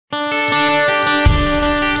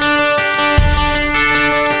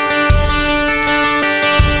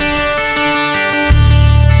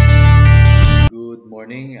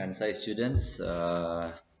Hi students,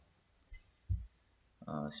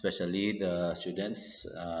 especially the students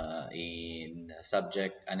in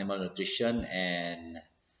subject animal nutrition and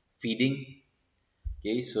feeding.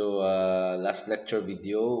 Okay, so last lecture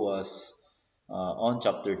video was on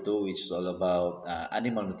chapter 2, which is all about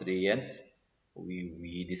animal nutrients.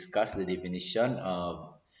 We discussed the definition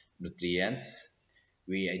of nutrients.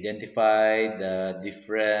 We identified the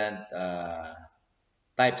different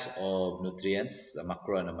types of nutrients, the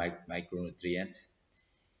macro and the micronutrients.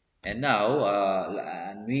 And now,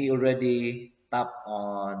 and we already tapped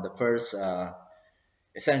on the first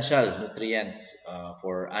essential nutrients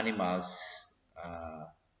for animals,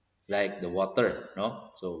 like the water,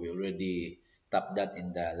 no? So we already tapped that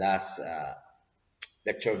in the last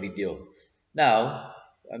lecture video. Now,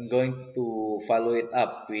 I'm going to follow it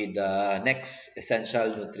up with the next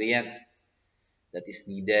essential nutrient that is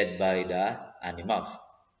needed by the animals.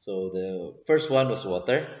 So the first one was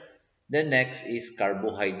water. The next is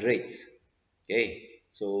carbohydrates. Okay.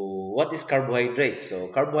 So what is carbohydrates? So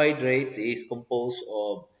carbohydrates is composed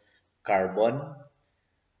of carbon,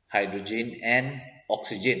 hydrogen, and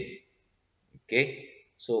oxygen. Okay.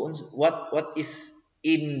 So what is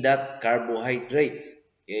in that carbohydrates?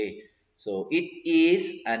 Okay. So it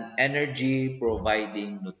is an energy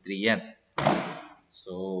providing nutrient.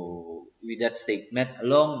 So with that statement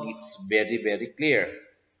alone, it's very clear.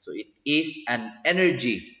 So it is an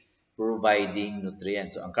energy providing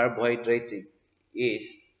nutrient. So ang carbohydrates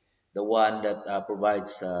is the one that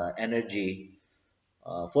provides energy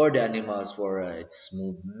for the animals for its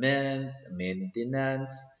movement, maintenance,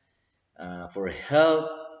 for health.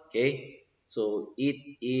 Okay, so it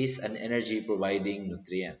is an energy providing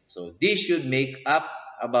nutrient. So this should make up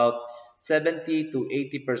about 70 to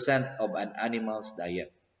 80% of an animal's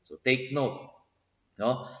diet. So take note,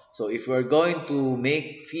 no? So if we're going to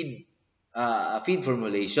make a feed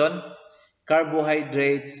formulation,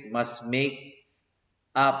 carbohydrates must make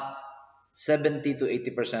up 70 to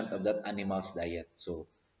 80% of that animal's diet. So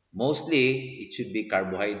mostly it should be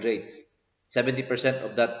carbohydrates. 70%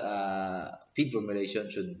 of that feed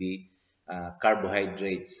formulation should be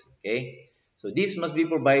carbohydrates. Okay? So this must be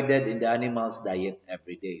provided in the animal's diet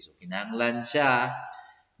every day. So kinahanglan siya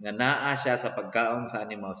nga naa siya sa pagkaon sa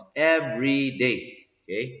animals every day.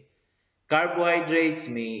 Okay? Carbohydrates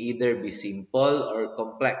may either be simple or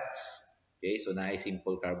complex. Okay, so na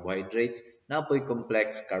simple carbohydrates, na po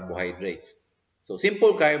complex carbohydrates. So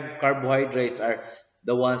simple carbohydrates are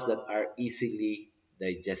the ones that are easily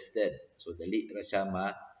digested. So dali ra siya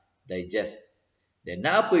ma-digest. Then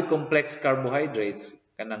na po complex carbohydrates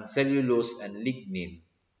kanang cellulose and lignin,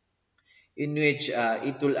 in which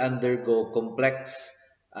it will undergo complex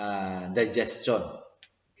digestion.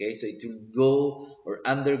 Okay, so it will go or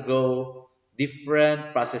undergo different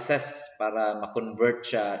processes para ma-convert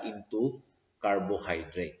siya into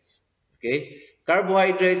carbohydrates. Okay,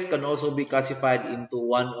 carbohydrates can also be classified into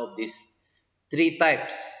one of these three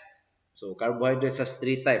types. So carbohydrates has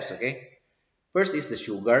three types. Okay, first is the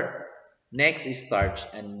sugar, next is starch,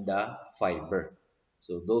 and the fiber.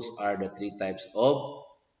 So those are the three types of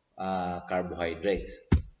carbohydrates.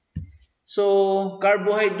 So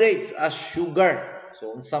carbohydrates as sugar.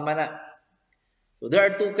 So unsa man na? So there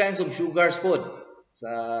are two kinds of sugars food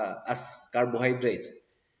as carbohydrates.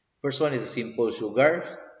 First one is simple sugars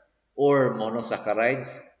or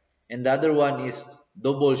monosaccharides, and the other one is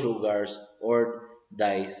double sugars or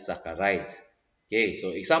disaccharides. Okay, so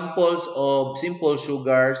examples of simple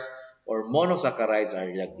sugars or monosaccharides are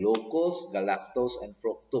the glucose, galactose, and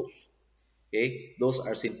fructose. Okay, those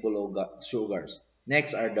are simple sugars.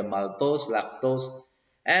 Next are the maltose, lactose,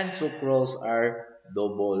 and sucrose are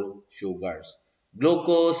double sugars.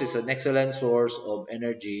 Glucose is an excellent source of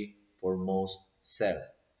energy for most cells.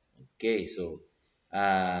 Okay, so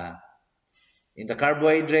uh, in the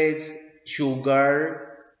carbohydrates,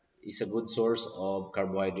 sugar is a good source of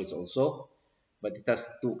carbohydrates also, but it has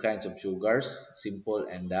two kinds of sugars, simple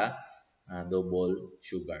and the double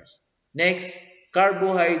sugars. Next,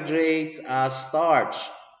 carbohydrates are starch.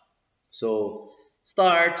 So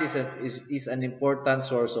starch is an important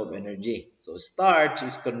source of energy. So starch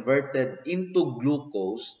is converted into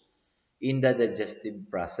glucose in the digestive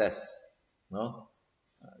process. No?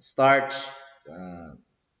 Starch, uh,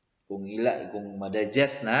 kung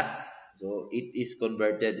ma-digest na, so it is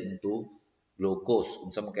converted into glucose.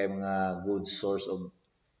 Unsa man kay mga good source of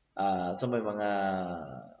sa may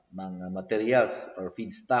mga materials or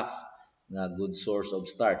feedstuff nga good source of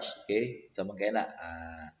starch. Okay? Sa man kay na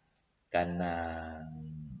kanang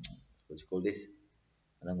what you call this?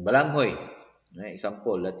 Kanang balanghoy.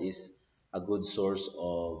 Example, that is a good source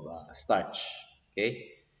of starch.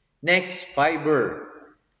 Okay? Next, fiber.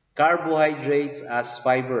 Carbohydrates as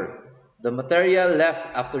fiber. The material left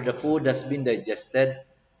after the food has been digested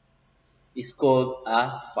is called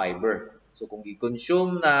a fiber. So kung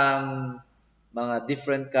i-consume ng mga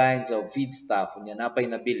different kinds of feedstuff, kunya napay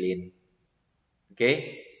nabilin,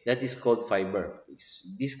 okay, that is called fiber.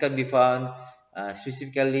 This can be found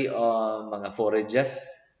specifically on mga forages,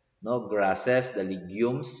 no, grasses, the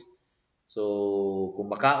legumes. So kung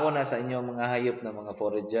makaon na sa inyong mga hayop na mga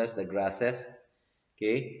forages, the grasses,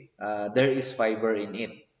 okay, there is fiber in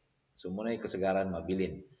it. So muna yung kasagaran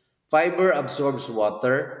mabilin. Fiber absorbs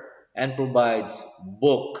water and provides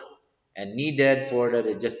bulk and needed for the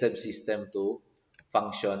digestive system to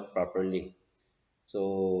function properly.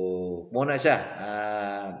 So muna siya.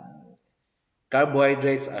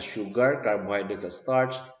 Carbohydrates as sugar, carbohydrates as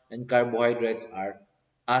starch, and carbohydrates are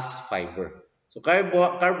as fiber. So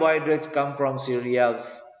carbohydrates come from cereal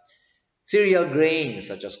grains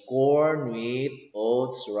such as corn, wheat,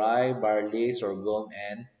 oats, rye, barley, sorghum,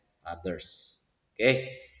 and others.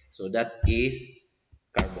 Okay, so that is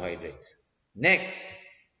carbohydrates. Next,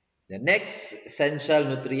 the next essential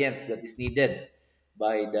nutrients that is needed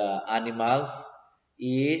by the animals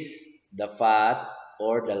is the fat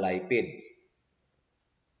or the lipids.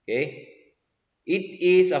 Okay, it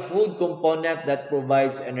is a food component that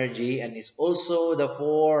provides energy and is also the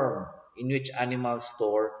form in which animals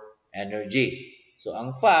store energy. So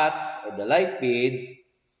ang fats or the lipids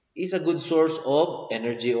is a good source of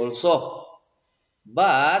energy also.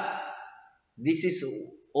 But this is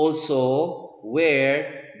also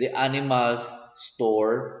where the animals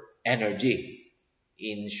store energy.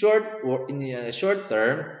 In short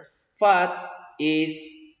term, fat is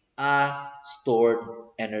a stored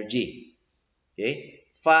energy. Okay?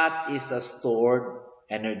 Fat is a stored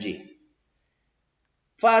energy.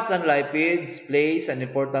 Fats and lipids plays an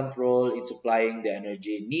important role in supplying the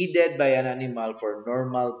energy needed by an animal for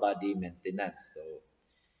normal body maintenance. So,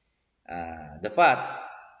 the fats,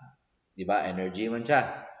 di ba, energy man siya.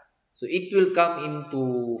 So, it will come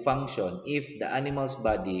into function if the animal's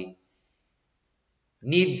body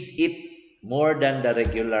needs it more than the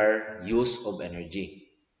regular use of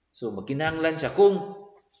energy. So, makinahanglan siya kung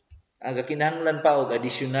kinahanglan pa og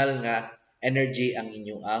additional nga energy ang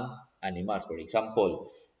inyong animals. For example,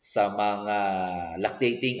 sa mga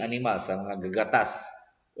lactating animals, sa mga gagatas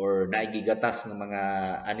or naigigatas ng mga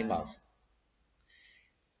animals,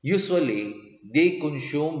 usually they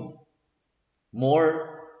consume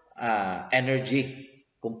more energy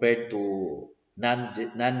compared to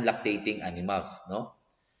non-lactating animals, no?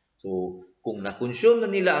 So, kung na-consume na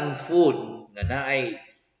nila ang food na naay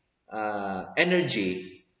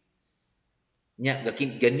energy, nya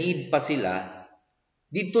ganid pa sila,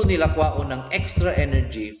 dito nila kwaon ng extra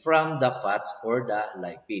energy from the fats or the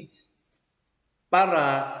lipids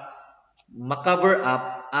para ma-cover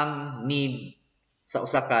up ang need sa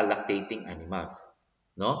usa ka lactating animals,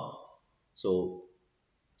 no? So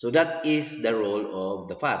that is the role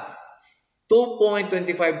of the fats.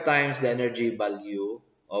 2.25 times the energy value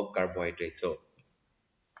of carbohydrates. So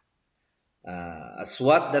as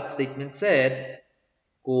what that statement said,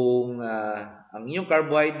 kung ang inyong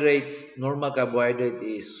carbohydrates, normal carbohydrate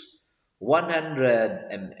is 100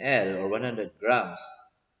 ml or 100 grams.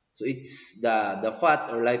 So it's the fat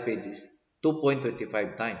or lipids is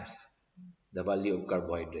 2.25 times the value of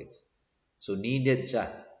carbohydrates. So needed siya.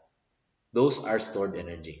 Those are stored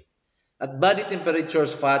energy. At body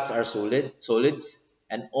temperatures, fats are solids,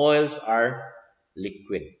 and oils are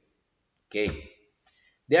liquid. Okay.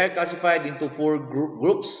 They are classified into four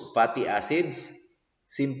groups: fatty acids,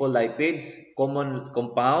 simple lipids,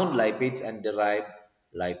 compound lipids, and derived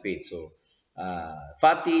lipids. So,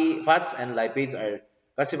 fats and lipids are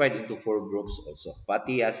classified into four groups also: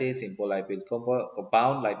 fatty acids, simple lipids,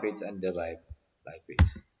 compound lipids, and derived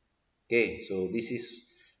lipids. Okay, so this is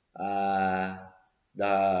uh,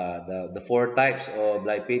 the four types of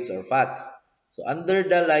lipids or fats. So under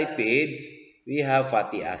the lipids, we have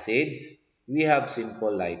fatty acids, we have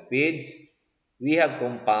simple lipids, we have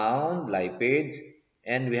compound lipids,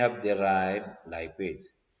 and we have derived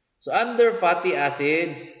lipids. So under fatty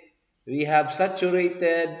acids, we have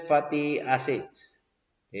saturated fatty acids.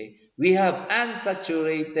 Okay? We have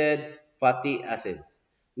unsaturated fatty acids.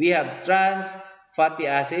 We have trans fatty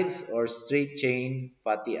acids or straight chain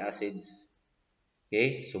fatty acids.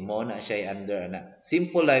 Okay? So mo na siya under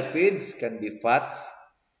simple lipids can be fats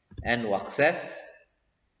and waxes.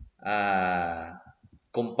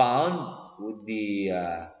 Compound would be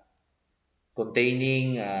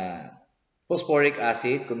containing phosphoric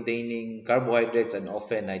acid, containing carbohydrates and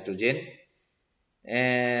often nitrogen,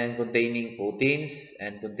 and containing proteins,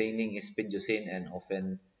 and containing sphingosine and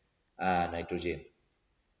often nitrogen.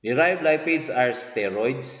 Derived lipids are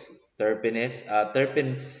steroids, terpenes,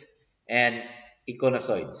 and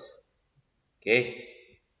ecinoids. Okay?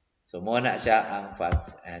 So, muna siya ang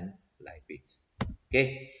fats and lipids.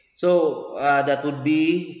 Okay? So, that would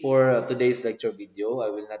be for today's lecture video. I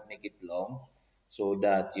will not make it long so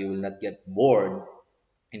that you will not get bored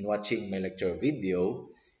in watching my lecture video.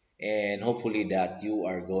 And hopefully that you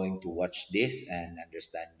are going to watch this and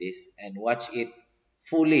understand this and watch it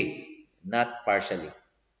fully, not partially.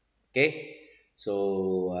 Okay?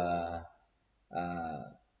 So, uh,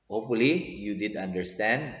 hopefully you did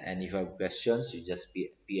understand. And if you have questions, you just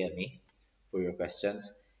PM me for your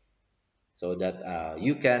questions so that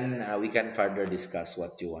you can we can further discuss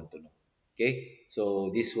what you want to know. Okay?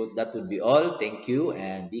 So that would be all. Thank you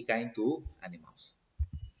and be kind to animals.